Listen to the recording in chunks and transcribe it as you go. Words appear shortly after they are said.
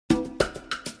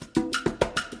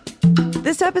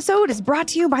This episode is brought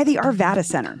to you by the Arvada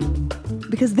Center,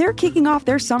 because they're kicking off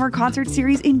their summer concert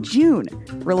series in June.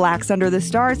 Relax under the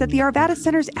stars at the Arvada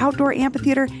Center's outdoor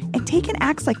amphitheater and take in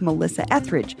acts like Melissa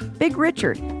Etheridge, Big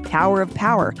Richard, Tower of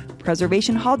Power,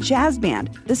 Preservation Hall Jazz Band,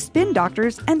 The Spin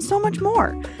Doctors, and so much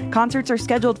more. Concerts are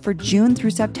scheduled for June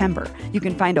through September. You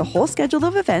can find a whole schedule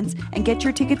of events and get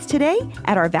your tickets today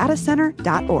at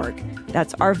arvadacenter.org.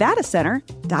 That's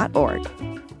arvadacenter.org.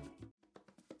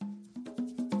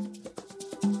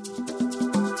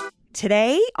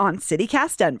 Today on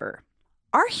CityCast Denver,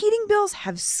 our heating bills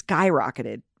have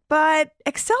skyrocketed, but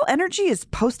Xcel Energy is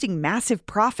posting massive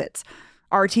profits.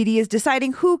 RTD is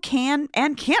deciding who can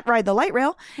and can't ride the light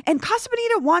rail, and Casa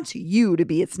Bonita wants you to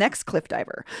be its next cliff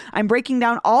diver. I'm breaking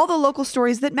down all the local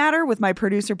stories that matter with my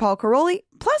producer, Paul Caroli.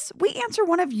 Plus, we answer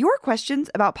one of your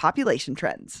questions about population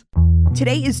trends.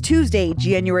 Today is Tuesday,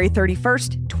 January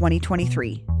 31st,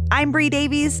 2023. I'm Bree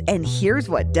Davies, and here's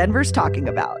what Denver's talking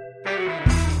about.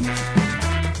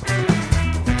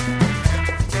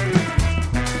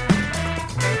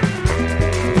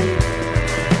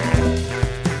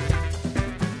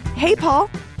 Hey, Paul.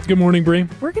 Good morning, Bree.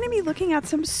 We're going to be looking at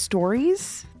some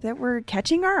stories that were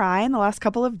catching our eye in the last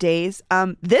couple of days.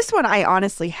 This one I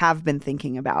honestly have been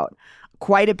thinking about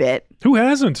quite a bit. Who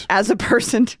hasn't? As a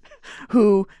person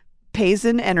who pays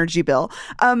an energy bill.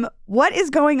 What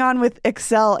is going on with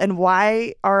Xcel and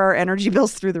why are our energy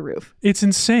bills through the roof? It's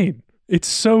insane. It's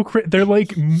so they're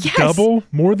like double,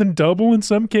 more than double in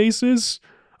some cases.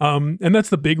 And that's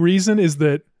the big reason is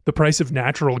that the price of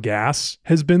natural gas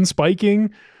has been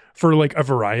spiking for like a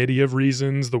variety of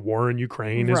reasons. The war in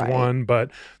Ukraine is one,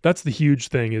 but that's the huge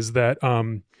thing is that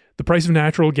the price of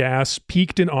natural gas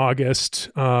peaked in August.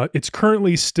 It's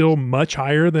currently still much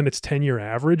higher than its 10-year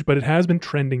average, but it has been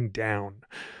trending down,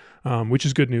 which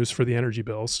is good news for the energy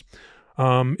bills.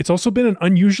 It's also been an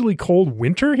unusually cold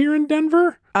winter here in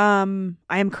Denver. I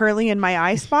am currently in my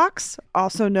icebox,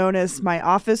 also known as my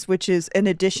office, which is an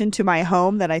addition to my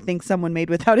home that I think someone made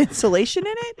without insulation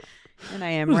in it. And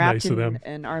I am wrapped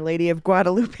in Our Lady of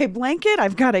Guadalupe blanket.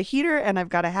 I've got a heater and I've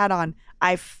got a hat on.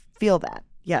 I feel that.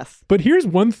 Yes. But here's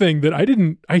one thing that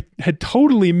I had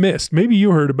totally missed. Maybe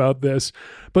you heard about this,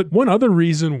 but one other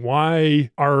reason why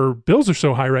our bills are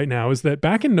so high right now is that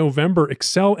back in November,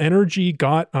 Xcel Energy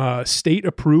got state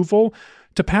approval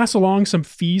to pass along some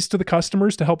fees to the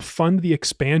customers to help fund the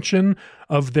expansion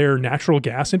of their natural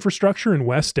gas infrastructure in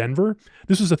West Denver.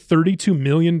 This was a $32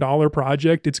 million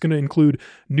project. It's going to include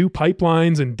new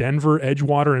pipelines in Denver,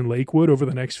 Edgewater, and Lakewood over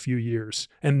the next few years.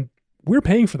 And we're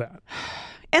paying for that.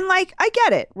 And like, I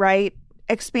get it, right?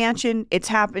 Expansion, it's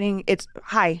happening. It's,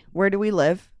 hi, where do we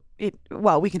live?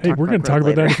 Well, we can talk about we're going to talk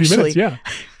about that in a few minutes, yeah.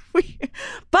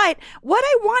 But what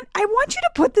I want you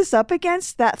to put this up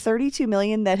against that $32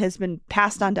 million that has been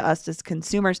passed on to us as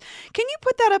consumers. Can you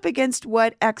put that up against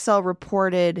what Xcel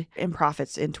reported in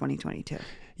profits in 2022?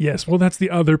 Yes, well, that's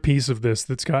the other piece of this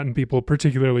that's gotten people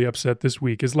particularly upset this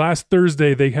week is last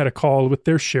Thursday they had a call with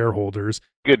their shareholders.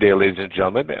 Good day, ladies and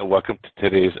gentlemen, and welcome to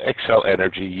today's Xcel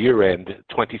Energy year-end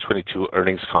 2022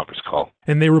 earnings conference call.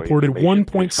 And they reported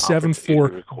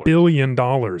 $1.74 billion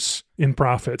in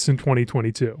profits in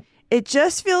 2022. It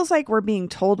just feels like we're being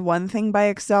told one thing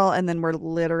by Xcel and then we're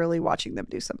literally watching them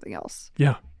do something else.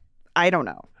 Yeah. I don't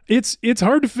know. It's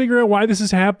hard to figure out why this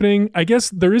is happening. I guess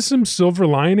there is some silver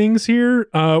linings here.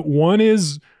 One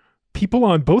is people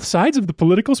on both sides of the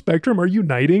political spectrum are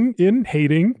uniting in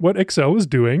hating what Xcel is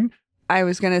doing. I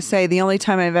was going to say the only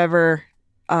time I've ever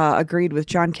agreed with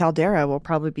John Caldera will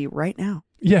probably be right now.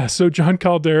 Yeah, so John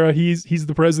Caldera, he's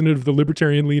the president of the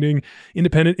libertarian-leaning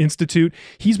Independent Institute.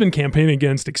 He's been campaigning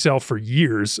against Xcel for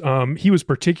years. He was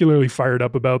particularly fired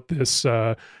up about this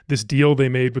deal they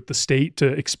made with the state to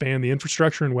expand the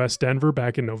infrastructure in West Denver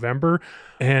back in November.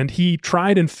 And he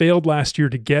tried and failed last year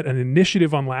to get an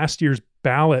initiative on last year's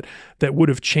ballot that would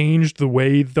have changed the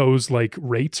way those like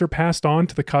rates are passed on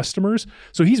to the customers.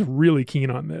 So he's really keen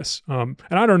on this. And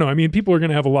I don't know. I mean, people are going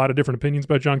to have a lot of different opinions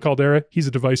about John Caldera. He's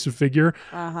a divisive figure.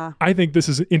 I think this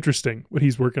is interesting what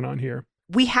he's working on here.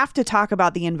 We have to talk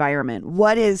about the environment.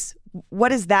 What is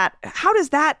that? How does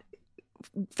that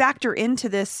factor into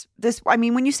this? I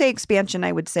mean, when you say expansion,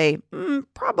 I would say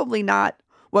probably not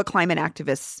what climate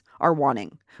activists are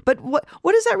wanting. But what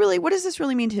does this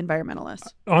really mean to environmentalists?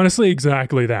 Honestly,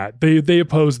 exactly that. They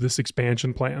oppose this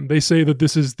expansion plan. They say that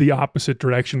this is the opposite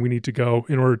direction we need to go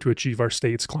in order to achieve our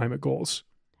state's climate goals.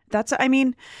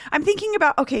 I'm thinking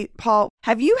about, okay, Paul,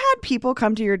 have you had people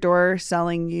come to your door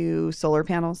selling you solar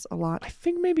panels a lot? I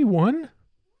think maybe one.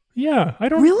 Yeah, I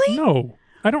don't really know.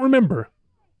 I don't remember.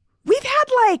 We've had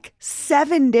like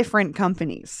 7 different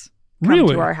companies come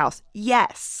to our house.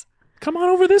 Yes. Come on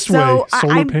over this way,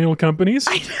 solar panel companies.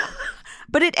 I know.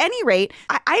 But at any rate,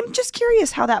 I'm just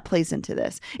curious how that plays into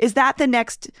this. Is that the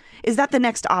next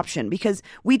option? Because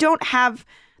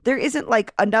there isn't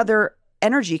like another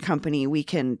energy company we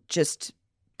can just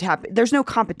tap. There's no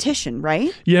competition,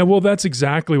 right? Yeah, well, that's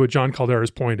exactly what John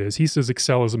Caldera's point is. He says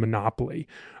Xcel is a monopoly.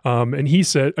 And he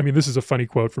said, I mean, this is a funny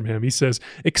quote from him. He says,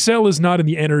 Xcel is not in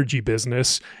the energy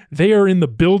business. They are in the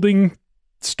building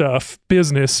stuff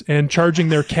business and charging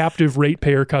their captive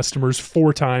ratepayer customers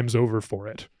 4 times over for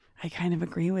it. I kind of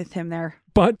agree with him there.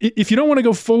 But if you don't want to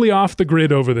go fully off the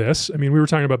grid over this, I mean, we were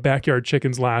talking about backyard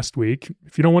chickens last week.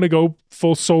 If you don't want to go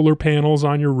full solar panels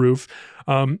on your roof,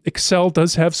 Xcel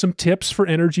does have some tips for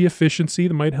energy efficiency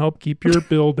that might help keep your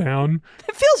bill down.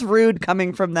 It feels rude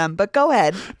coming from them, but go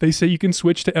ahead. They say you can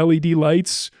switch to LED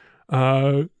lights.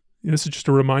 This is just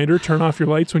a reminder. Turn off your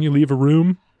lights when you leave a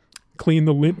room. Clean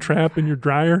the lint trap in your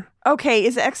dryer. Okay,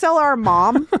 is Xcel our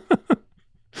mom?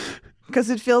 Because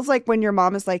it feels like when your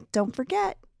mom is like, don't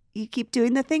forget, you keep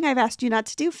doing the thing I've asked you not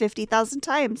to do 50,000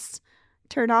 times.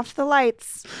 Turn off the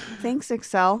lights. Thanks,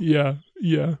 Xcel.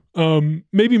 Yeah.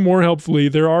 Maybe more helpfully,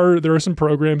 there are some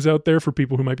programs out there for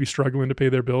people who might be struggling to pay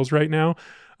their bills right now.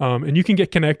 And you can get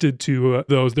connected to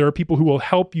those. There are people who will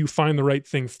help you find the right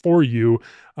thing for you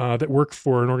that work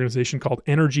for an organization called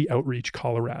Energy Outreach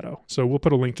Colorado. So we'll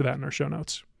put a link to that in our show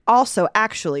notes. Also,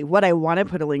 actually, what I want to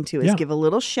put a link to is give a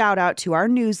little shout out to our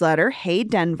newsletter, Hey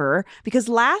Denver, because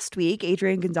last week,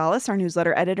 Adrian Gonzalez, our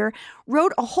newsletter editor,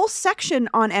 wrote a whole section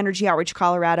on Energy Outreach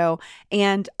Colorado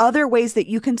and other ways that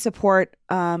you can support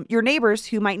your neighbors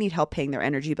who might need help paying their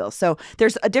energy bills. So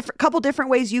there's a couple different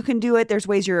ways you can do it. There's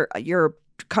ways your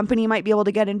company might be able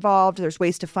to get involved. There's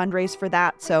ways to fundraise for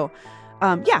that. So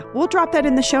we'll drop that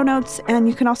in the show notes. And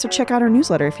you can also check out our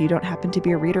newsletter if you don't happen to be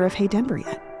a reader of Hey Denver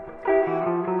yet.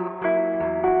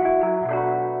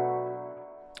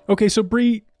 Okay, so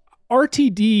Bree,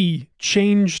 RTD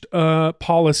changed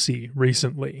policy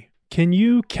recently. Can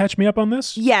you catch me up on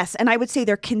this? Yes, and I would say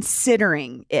they're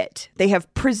considering it. They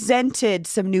have presented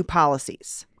some new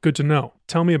policies. Good to know.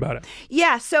 Tell me about it.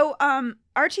 Yeah, so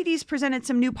RTD's presented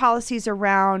some new policies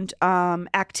around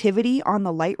activity on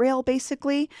the light rail,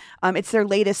 basically. It's their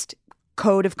latest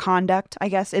code of conduct, I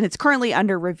guess, and it's currently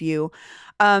under review.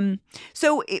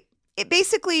 It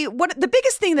basically, the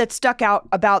biggest thing that stuck out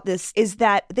about this is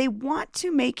that they want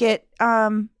to make it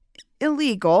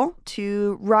illegal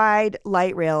to ride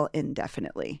light rail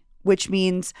indefinitely, which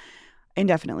means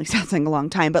indefinitely sounds like a long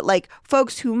time, but like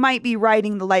folks who might be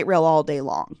riding the light rail all day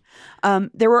long.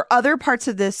 There were other parts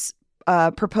of this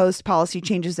proposed policy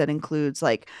changes that includes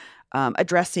like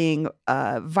addressing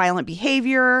violent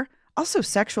behavior, also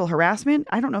sexual harassment.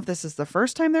 I don't know if this is the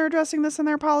first time they're addressing this in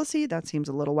their policy. That seems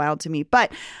a little wild to me.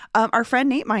 But our friend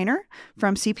Nate Miner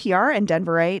from CPR and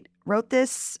Denverite wrote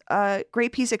this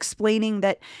great piece explaining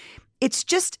that it's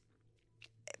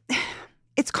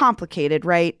complicated,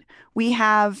 right? We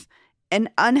have an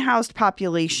unhoused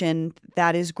population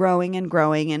that is growing and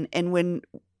growing. And when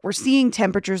we're seeing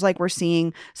temperatures like we're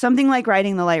seeing, something like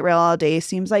riding the light rail all day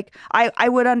seems like I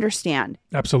would understand.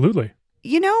 Absolutely.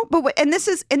 You know, but this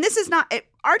is not,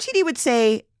 RTD would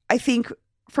say, I think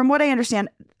from what I understand,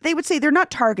 they would say they're not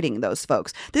targeting those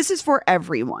folks. This is for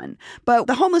everyone. But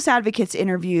the homeless advocates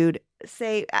interviewed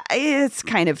say it's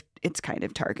kind of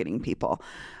targeting people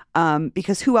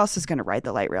because who else is going to ride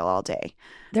the light rail all day?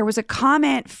 There was a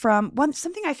comment from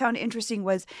something I found interesting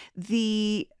was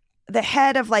the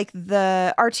head of like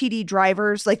the RTD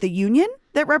drivers, like the union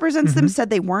that represents them, said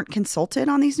they weren't consulted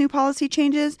on these new policy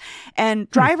changes. And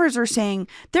drivers are saying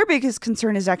their biggest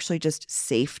concern is actually just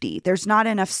safety. There's not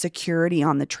enough security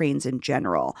on the trains in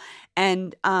general.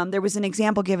 And there was an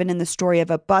example given in the story of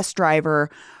a bus driver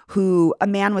who a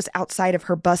man was outside of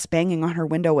her bus banging on her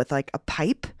window with like a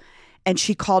pipe. And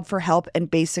she called for help. And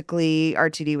basically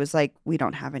RTD was like, we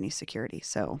don't have any security.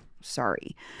 So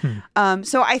sorry.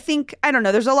 So I think, I don't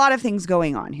know, there's a lot of things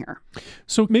going on here.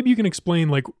 So maybe you can explain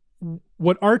like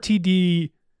what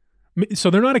RTD, so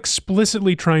they're not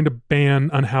explicitly trying to ban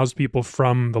unhoused people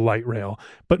from the light rail,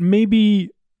 but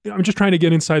maybe, I'm just trying to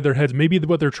get inside their heads. Maybe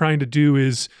what they're trying to do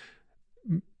is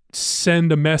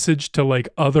send a message to like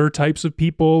other types of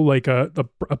people, like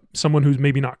someone who's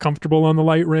maybe not comfortable on the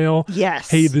light rail. Yes.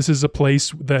 Hey, this is a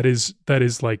place that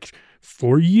is like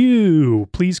for you.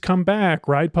 Please come back.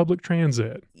 Ride public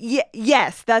transit.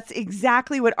 Yes, that's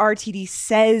exactly what RTD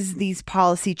says these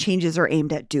policy changes are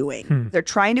aimed at doing. They're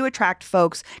trying to attract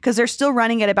folks because they're still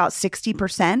running at about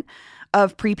 60%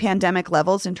 of pre-pandemic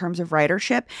levels in terms of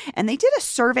ridership. And they did a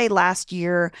survey last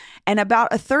year, and about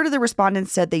a third of the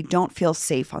respondents said they don't feel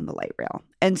safe on the light rail.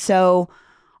 And so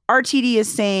RTD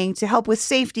is saying to help with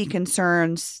safety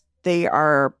concerns, they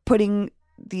are putting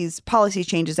these policy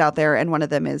changes out there, and one of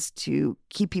them is to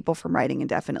keep people from riding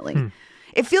indefinitely.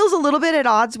 It feels a little bit at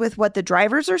odds with what the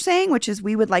drivers are saying, which is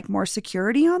we would like more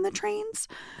security on the trains.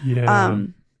 Yeah.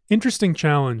 Interesting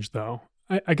challenge, though.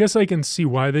 I guess I can see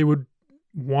why they would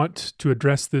want to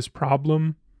address this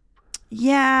problem.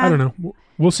 Yeah. I don't know.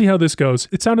 We'll see how this goes.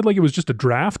 It sounded like it was just a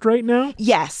draft right now.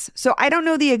 Yes. So I don't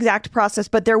know the exact process,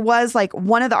 but there was like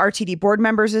one of the RTD board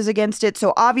members is against it.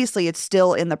 So obviously it's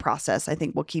still in the process. I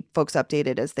think we'll keep folks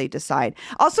updated as they decide.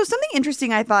 Also, something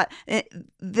interesting, I thought,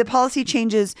 the policy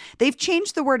changes, they've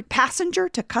changed the word passenger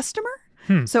to customer.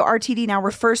 So RTD now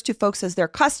refers to folks as their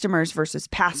customers versus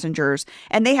passengers.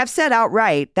 And they have said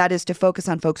outright that is to focus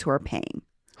on folks who are paying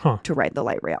to ride the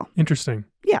light rail. Interesting.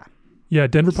 Yeah. Yeah,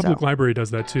 Denver Public Library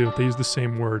does that too. They use the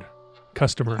same word,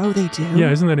 customer. Oh, they do? Yeah,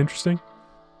 isn't that interesting?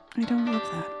 I don't love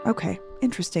that. Okay,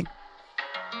 interesting.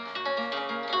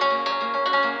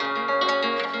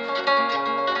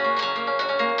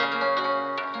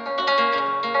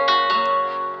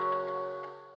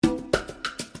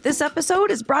 This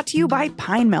episode is brought to you by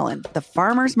Pine Melon, the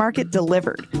farmer's market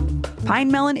delivered.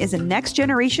 Pine Melon is a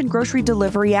next-generation grocery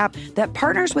delivery app that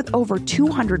partners with over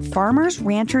 200 farmers,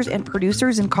 ranchers, and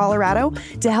producers in Colorado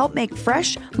to help make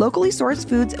fresh, locally sourced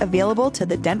foods available to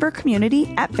the Denver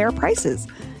community at fair prices.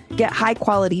 Get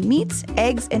high-quality meats,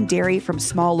 eggs, and dairy from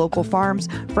small local farms,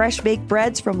 fresh baked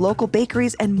breads from local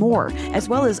bakeries, and more, as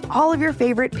well as all of your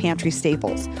favorite pantry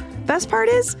staples. Best part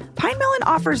is, Pine Melon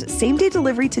offers same-day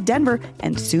delivery to Denver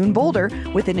and soon Boulder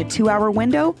within a 2-hour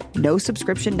window, no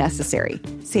subscription necessary.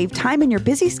 Save time in your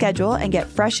busy schedule and get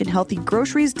fresh and healthy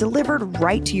groceries delivered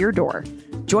right to your door.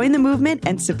 Join the movement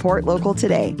and support local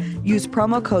today. Use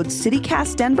promo code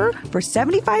CityCastDenver for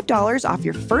 $75 off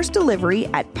your first delivery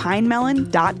at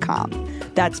pinemelon.com.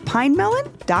 That's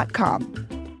pinemelon.com.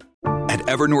 At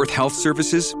Evernorth Health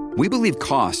Services, we believe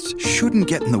costs shouldn't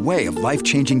get in the way of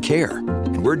life-changing care,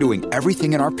 and we're doing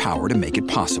everything in our power to make it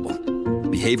possible.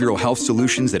 Behavioral health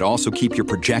solutions that also keep your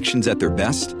projections at their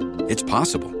best? It's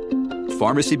possible.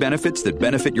 Pharmacy benefits that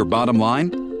benefit your bottom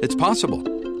line? It's possible.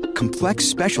 Complex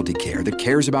specialty care that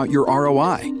cares about your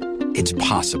ROI? It's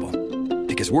possible.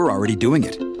 Because we're already doing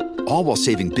it. All while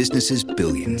saving businesses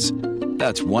billions.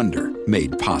 That's Wonder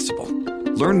made possible.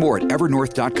 Learn more at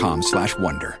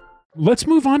evernorth.com/wonder. Let's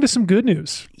move on to some good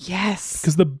news. Yes.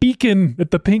 Because the beacon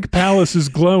at the Pink Palace is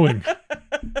glowing.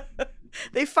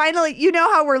 They finally, you know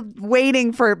how we're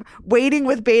waiting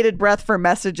with bated breath for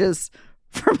messages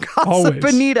from Casa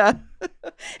Bonita.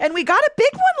 And we got a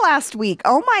big one last week.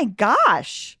 Oh my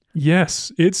gosh.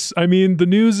 Yes. The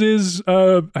news is,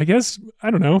 I guess,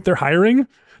 I don't know, they're hiring.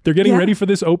 They're getting ready for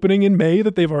this opening in May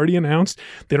that they've already announced.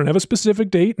 They don't have a specific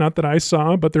date, not that I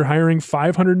saw, but they're hiring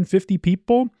 550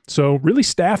 people. So really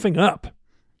staffing up.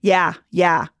 Yeah.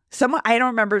 I don't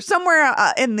remember. Somewhere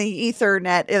in the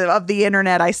ethernet of the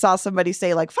internet, I saw somebody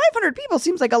say like 500 people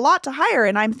seems like a lot to hire.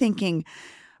 And I'm thinking,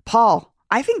 Paul,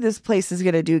 I think this place is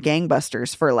going to do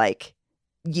gangbusters for like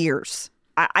years.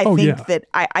 I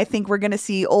think we're going to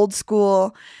see old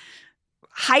school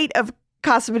height of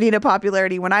Casa Bonita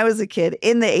popularity when I was a kid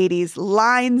in the 80s,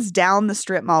 lines down the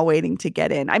strip mall waiting to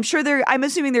get in. I'm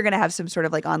assuming they're going to have some sort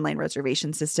of like online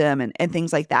reservation system and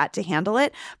things like that to handle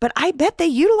it. But I bet they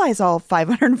utilize all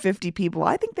 550 people.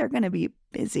 I think they're going to be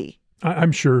busy.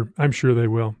 I'm sure they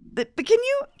will. But can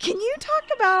you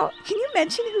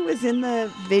mention who was in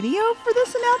the video for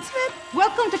this announcement?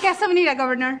 Welcome to Casa Bonita,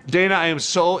 Governor. Dana, I am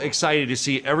so excited to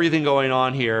see everything going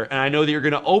on here. And I know that you're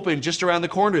going to open just around the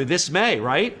corner this May,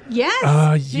 right?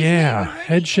 Yes. Yeah.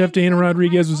 Head chef Dana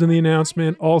Rodriguez was in the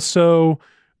announcement. Also,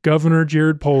 Governor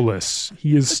Jared Polis.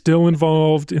 He is still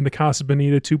involved in the Casa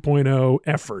Bonita 2.0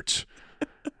 effort.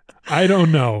 I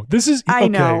don't know. I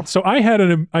know. So I had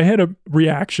a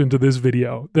reaction to this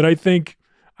video that I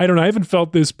haven't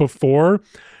felt this before,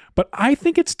 but I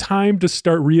think it's time to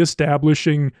start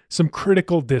reestablishing some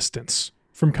critical distance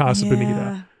from Casa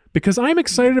Bonita because I'm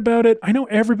excited about it. I know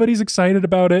everybody's excited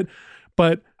about it,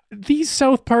 but these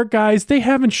South Park guys, they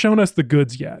haven't shown us the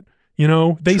goods yet. You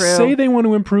know, they say they want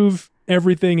to improve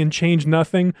everything and change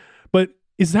nothing, but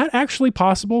is that actually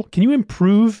possible? Can you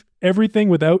improve everything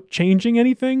without changing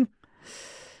anything?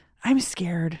 I'm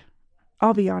scared.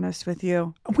 I'll be honest with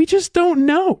you. We just don't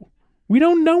know. We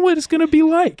don't know what it's going to be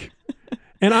like.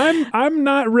 And I'm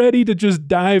not ready to just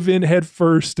dive in head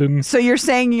first. And so you're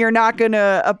saying you're not going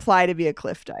to apply to be a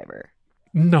cliff diver?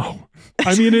 No.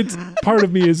 I mean, it's part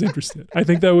of me is interested. I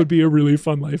think that would be a really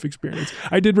fun life experience.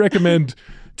 I did recommend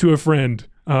to a friend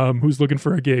who's looking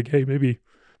for a gig, hey,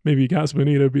 maybe Casa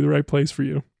Bonita would be the right place for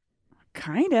you.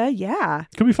 Kinda, yeah.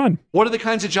 Could be fun. What are the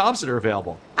kinds of jobs that are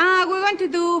available? We're want to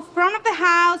do front of the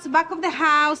house, back of the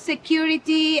house,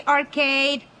 security,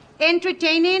 arcade,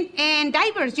 entertaining, and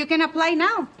divers. You can apply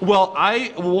now. Well,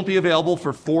 I won't be available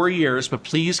for 4 years, but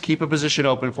please keep a position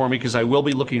open for me because I will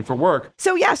be looking for work.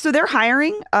 So they're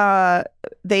hiring.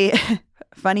 They,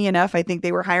 funny enough, I think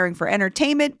they were hiring for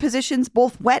entertainment positions,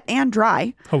 both wet and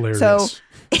dry. Hilarious. So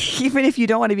even if you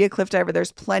don't want to be a cliff diver,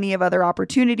 there's plenty of other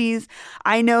opportunities.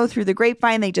 I know through the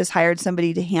grapevine, they just hired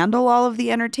somebody to handle all of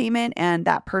the entertainment, and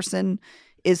that person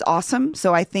is awesome.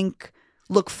 So I think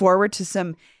look forward to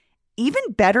some even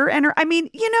better.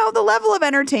 The level of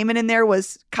entertainment in there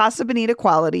was Casa Bonita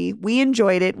quality. We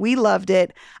enjoyed it. We loved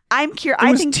it. I'm curious.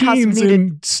 I think Casa teens Bonita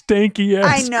in stanky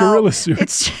ass gorilla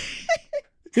suits.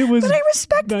 It was. But I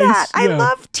respect nice, that. I yeah.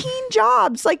 love teen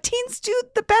jobs. Like, teens do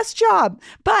the best job.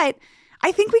 But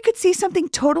I think we could see something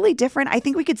totally different. I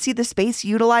think we could see the space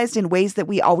utilized in ways that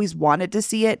we always wanted to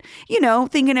see it.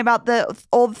 Thinking about the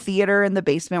old theater in the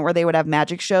basement where they would have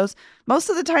magic shows. Most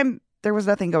of the time, there was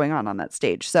nothing going on that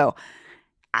stage. So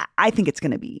I think it's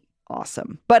going to be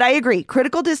awesome. But I agree.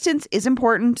 Critical distance is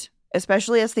important,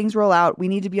 especially as things roll out. We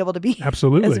need to be able to be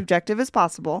Absolutely as objective as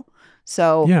possible.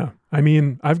 So yeah,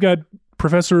 I've got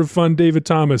Professor of Fun David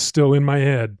Thomas still in my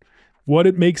head. What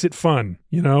it makes it fun,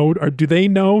 or do they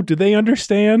know? Do they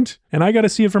understand? And I got to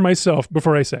see it for myself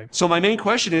before I say. So my main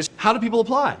question is, how do people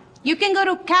apply? You can go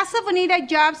to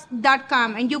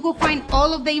casabonitajobs.com and you will find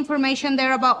all of the information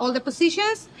there about all the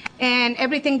positions and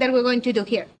everything that we're going to do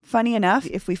here. Funny enough,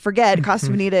 if we forget, Casa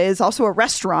Bonita is also a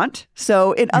restaurant.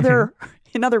 So in other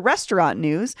restaurant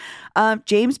news,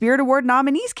 James Beard Award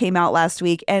nominees came out last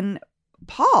week. And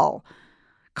Paul,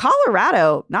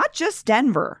 Colorado, not just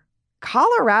Denver,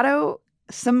 Colorado,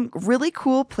 some really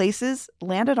cool places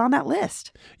landed on that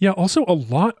list. Yeah, also a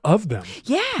lot of them.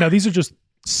 Yeah. Now, these are just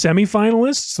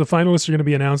semifinalists. The finalists are going to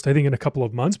be announced, I think, in a couple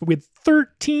of months, but we had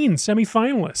 13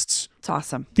 semifinalists. It's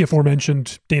awesome. The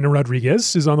aforementioned Dana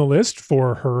Rodriguez is on the list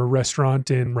for her restaurant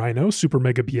in Reno, Super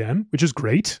Mega Bien, which is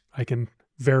great. I can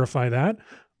verify that.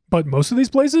 But most of these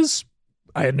places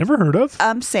I had never heard of.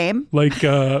 Same. Like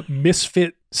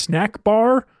Misfit Snack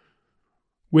Bar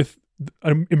with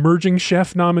an emerging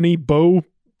chef nominee, Bo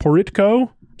Poritko.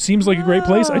 Seems like a great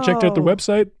place. I checked out their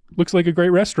website. Looks like a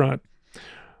great restaurant.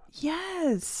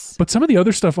 Yes. But some of the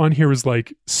other stuff on here is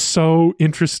like so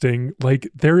interesting. Like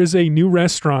there is a new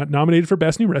restaurant nominated for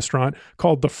Best New Restaurant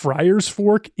called the Friar's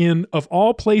Fork in, of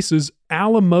all places,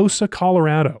 Alamosa,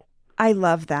 Colorado. I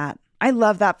love that. I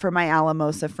love that for my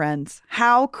Alamosa friends.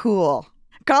 How cool.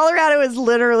 Colorado is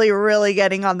literally really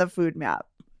getting on the food map.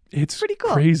 It's pretty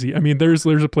cool. Crazy. There's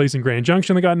a place in Grand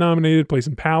Junction that got nominated, a place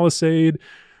in Palisade.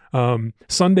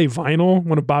 Sunday Vinyl,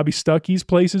 one of Bobby Stuckey's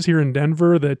places here in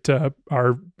Denver that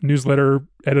our newsletter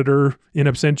editor in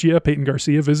absentia, Peyton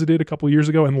Garcia, visited a couple years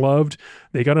ago and loved.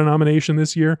 They got a nomination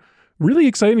this year. Really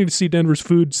exciting to see Denver's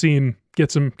food scene get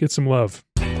some love.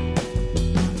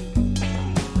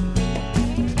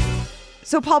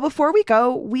 So, Paul, before we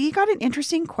go, we got an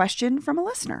interesting question from a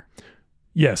listener.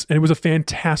 Yes, and it was a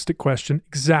fantastic question.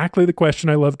 Exactly the question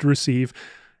I love to receive.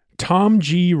 Tom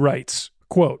G. writes,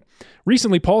 quote,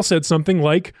 "Recently, Paul said something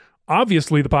like,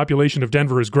 obviously the population of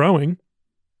Denver is growing.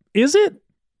 Is it?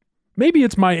 Maybe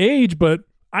it's my age, but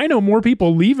I know more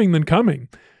people leaving than coming.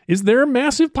 Is there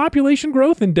massive population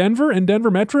growth in Denver and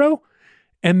Denver Metro?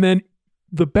 And then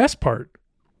the best part,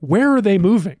 where are they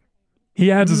moving?"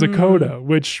 He adds as a coda,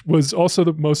 which was also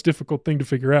the most difficult thing to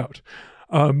figure out.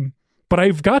 But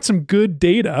I've got some good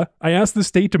data. I asked the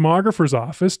state demographer's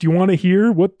office. Do you want to hear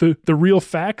what the real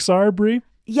facts are, Bree?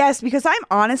 Yes, because I'm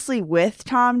honestly with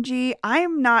Tom G.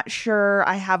 I'm not sure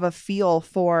I have a feel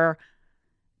for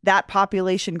that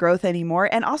population growth anymore.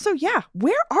 And also,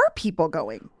 where are people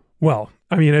going? Well,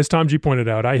 as Tom G pointed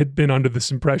out, I had been under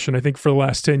this impression, I think for the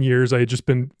last 10 years, I had just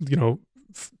been,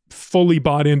 fully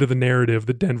bought into the narrative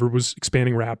that Denver was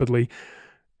expanding rapidly.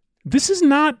 This is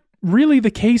not really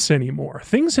the case anymore.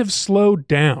 Things have slowed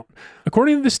down.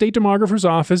 According to the state demographer's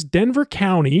office, Denver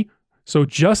County, so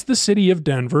just the city of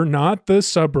Denver, not the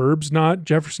suburbs, not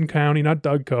Jefferson County, not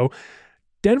Dougco,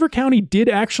 Denver County did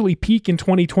actually peak in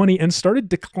 2020 and started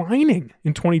declining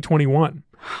in 2021.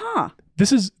 Huh.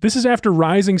 This is after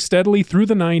rising steadily through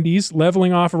the 90s,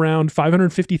 leveling off around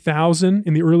 550,000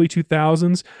 in the early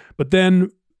 2000s, but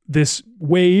then this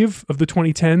wave of the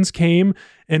 2010s came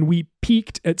and we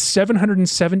peaked at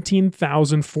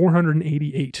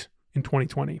 717,488 in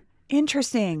 2020.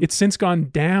 Interesting. It's since gone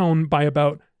down by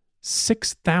about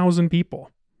 6,000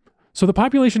 people. So the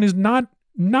population is not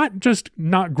just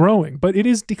not growing, but it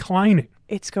is declining.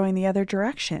 It's going the other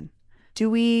direction.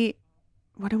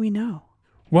 What do we know?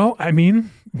 Well, I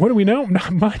mean, what do we know?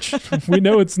 Not much. We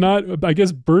know it's not, I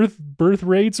guess birth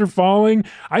rates are falling.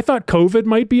 I thought COVID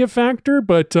might be a factor,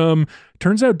 but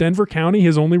turns out Denver County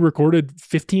has only recorded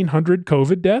 1,500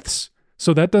 COVID deaths.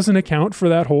 So that doesn't account for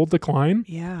that whole decline.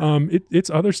 Yeah. It's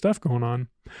other stuff going on.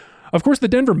 Of course, the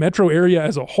Denver metro area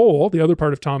as a whole, the other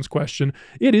part of Tom's question,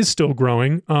 it is still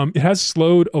growing. It has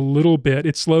slowed a little bit.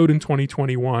 It slowed in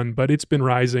 2021, but it's been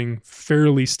rising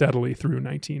fairly steadily through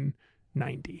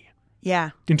 1990.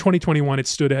 Yeah. In 2021, it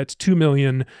stood at 2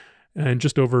 million and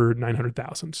just over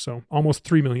 900,000. So almost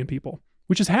 3 million people,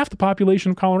 which is half the population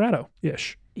of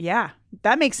Colorado-ish. Yeah.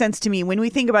 That makes sense to me. When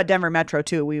we think about Denver Metro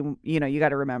too, you got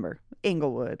to remember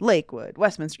Inglewood, Lakewood,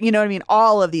 Westminster, you know what I mean?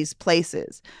 All of these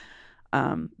places.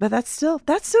 But that's so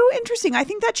interesting. I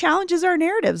think that challenges our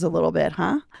narratives a little bit,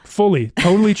 huh? Fully.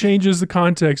 Totally changes the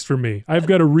context for me. I've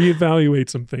got to reevaluate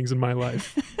some things in my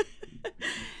life.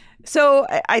 So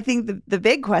I think the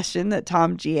big question that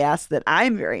Tom G asked that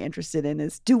I'm very interested in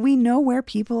is, do we know where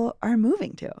people are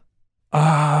moving to?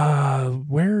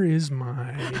 Where is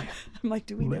my I'm like,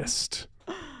 do we list?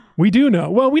 Know? We do know.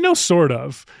 Well, we know sort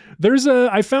of.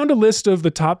 I found a list of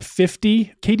the top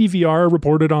 50. KDVR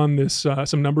reported on this,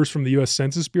 some numbers from the U.S.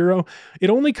 Census Bureau. It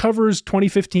only covers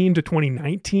 2015 to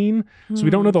 2019. So we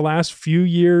don't know the last few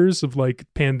years of like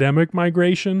pandemic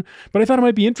migration. But I thought it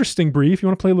might be interesting, Bree, if you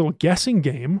want to play a little guessing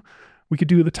game. We could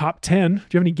do the top 10. Do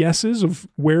you have any guesses of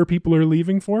where people are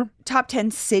leaving for? Top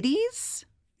 10 cities?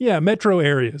 Yeah, metro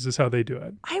areas is how they do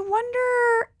it. I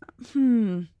wonder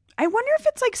if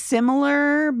it's like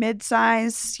similar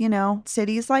mid-size,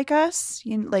 cities like us,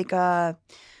 like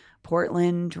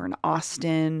Portland or an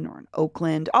Austin or an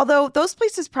Oakland. Although those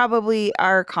places probably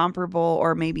are comparable,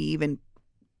 or maybe even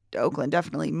Oakland,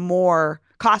 definitely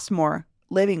cost more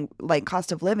living, like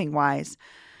cost of living wise.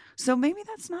 So maybe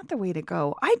that's not the way to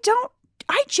go.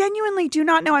 I genuinely do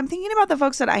not know. I'm thinking about the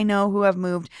folks that I know who have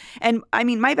moved. And I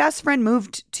mean, my best friend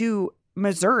moved to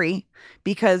Missouri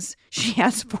because she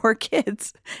has 4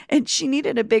 kids and she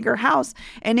needed a bigger house.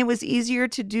 And it was easier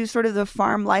to do sort of the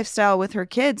farm lifestyle with her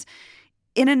kids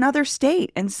in another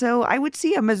state. And so I would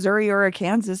see a Missouri or a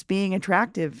Kansas being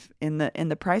attractive in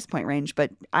the price point range.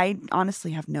 But I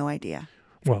honestly have no idea.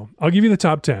 Well, I'll give you the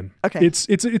top 10. Okay.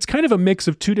 It's kind of a mix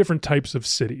of 2 different types of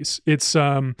cities. It's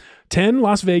 10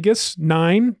 Las Vegas,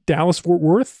 9 Dallas Fort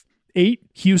Worth, 8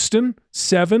 Houston,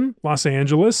 7 Los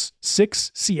Angeles,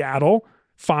 6 Seattle,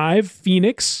 5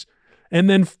 Phoenix, and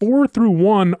then 4 through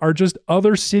 1 are just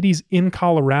other cities in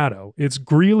Colorado. It's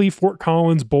Greeley, Fort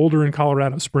Collins, Boulder, and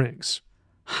Colorado Springs.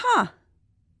 Huh.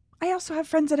 I also have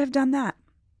friends that have done that.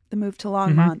 The move to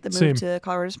Longmont, the move to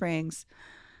Colorado Springs.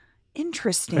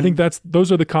 Interesting. I think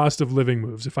those are the cost of living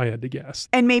moves, if I had to guess.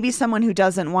 And maybe someone who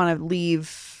doesn't want to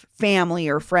leave family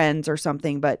or friends or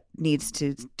something, but needs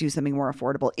to do something more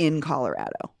affordable in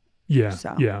Colorado. Yeah.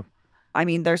 So, yeah. I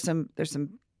mean, there's some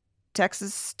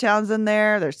Texas towns in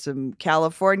there. There's some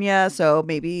California. So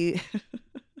maybe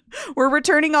we're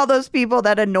returning all those people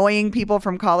that annoying people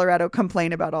from Colorado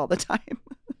complain about all the time.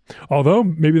 Although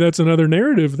maybe that's another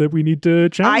narrative that we need to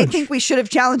challenge. I think we should have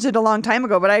challenged it a long time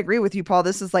ago, but I agree with you, Paul.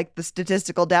 This is like the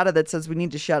statistical data that says we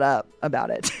need to shut up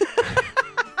about it.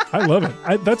 I love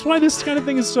it. That's why this kind of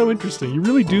thing is so interesting. You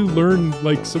really do learn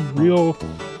like some real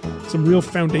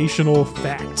foundational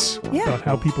facts about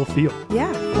how people feel.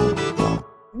 Yeah.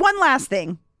 One last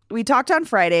thing. We talked on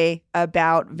Friday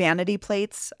about vanity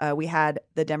plates. We had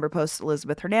the Denver Post's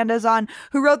Elizabeth Hernandez on,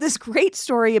 who wrote this great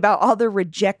story about all the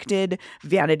rejected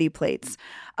vanity plates.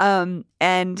 And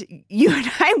you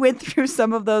and I went through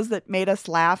some of those that made us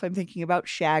laugh. I'm thinking about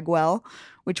Shagwell,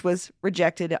 which was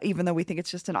rejected, even though we think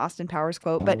it's just an Austin Powers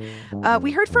quote. But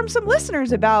we heard from some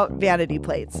listeners about vanity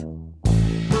plates.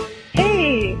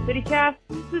 Hey, CityCast.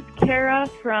 This is Kara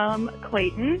from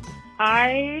Clayton.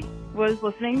 I was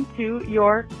listening to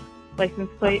your license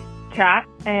plate chat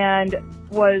and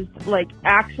was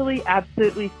actually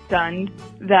absolutely stunned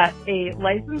that a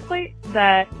license plate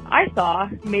that I saw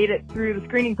made it through the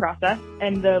screening process,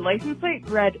 and the license plate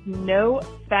read no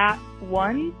fat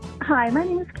ones. Hi, my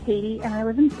name is Katie and I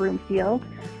live in Broomfield,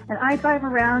 and I drive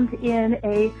around in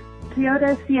a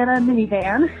Toyota Sienna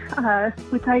minivan,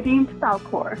 which I named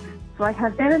Falcor. So I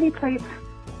have vanity plates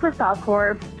for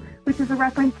Falcor, which is a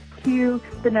reference to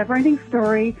the Neverending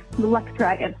Story, the Lex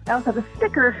Dragon. I also have a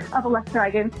sticker of a Lex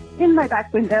Dragon in my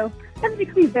back window, and it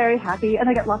makes me very happy, and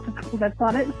I get lots of compliments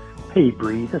on it. Hey,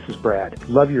 Bree, this is Brad.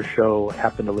 Love your show.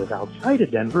 Happen to live outside of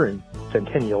Denver in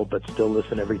Centennial, but still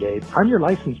listen every day. On your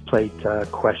license plate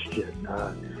question,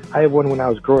 I had one when I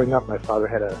was growing up. My father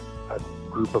had a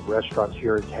group of restaurants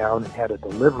here in town and had a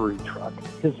delivery truck.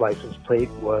 His license plate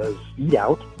was Eat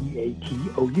Out,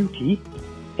 E-A-T-O-U-T.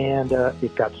 and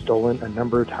it got stolen a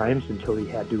number of times until he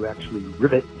had to actually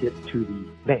rivet it to the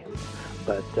van.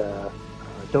 But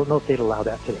don't know if they'd allow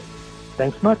that today.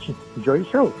 Thanks much. Enjoy your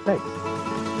show. Thanks.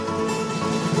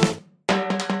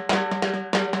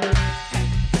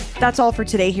 That's all for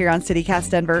today here on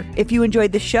CityCast Denver. If you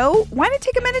enjoyed the show, why not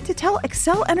take a minute to tell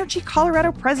Xcel Energy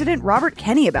Colorado President Robert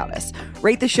Kenney about us?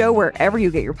 Rate the show wherever you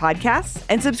get your podcasts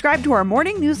and subscribe to our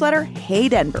morning newsletter, Hey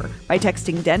Denver, by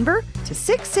texting Denver to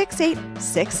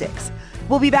 66866.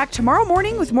 We'll be back tomorrow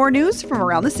morning with more news from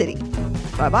around the city.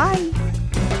 Bye-bye.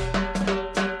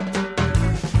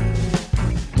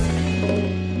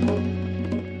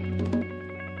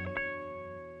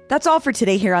 That's all for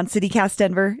today here on CityCast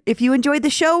Denver. If you enjoyed the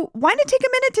show, why not take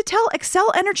a minute to tell Xcel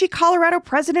Energy Colorado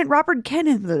President Robert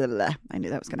Kenney. I knew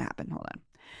that was going to happen. Hold on.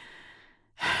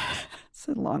 It's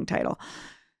a long title.